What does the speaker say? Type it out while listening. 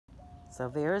So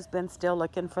Vera's been still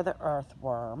looking for the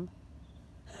earthworm.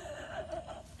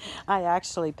 I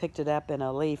actually picked it up in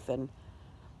a leaf and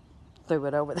threw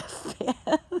it over the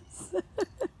fence.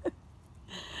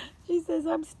 She says,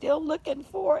 I'm still looking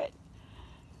for it.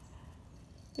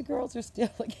 The girls are still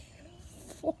looking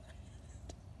for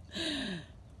it.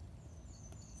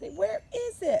 Say, where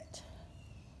is it?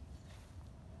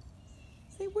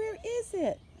 Say, where is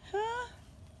it? Huh?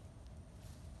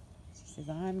 She says,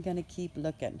 I'm going to keep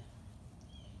looking.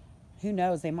 Who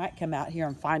knows? They might come out here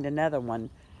and find another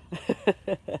one.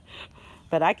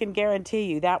 But I can guarantee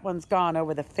you that one's gone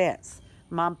over the fence.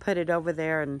 Mom put it over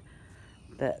there in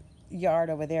the yard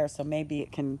over there, so maybe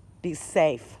it can be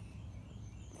safe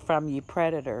from you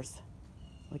predators.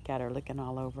 Look at her looking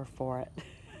all over for it.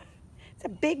 It's a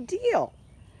big deal.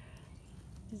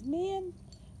 Because, man,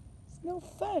 it's no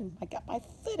fun. I got my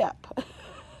foot up.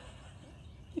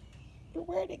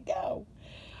 Where'd it go?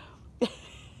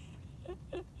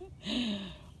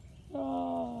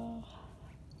 Oh.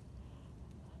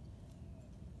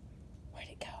 Where'd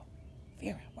it go?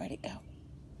 Vera, where'd it go?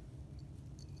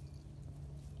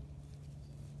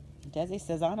 Desi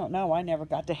says, I don't know. I never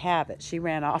got to have it. She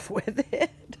ran off with it.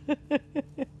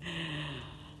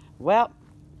 Well,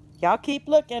 y'all keep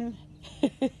looking.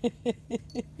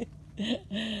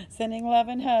 Sending love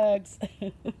and hugs.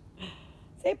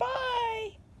 Say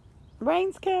bye.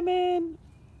 Rain's coming.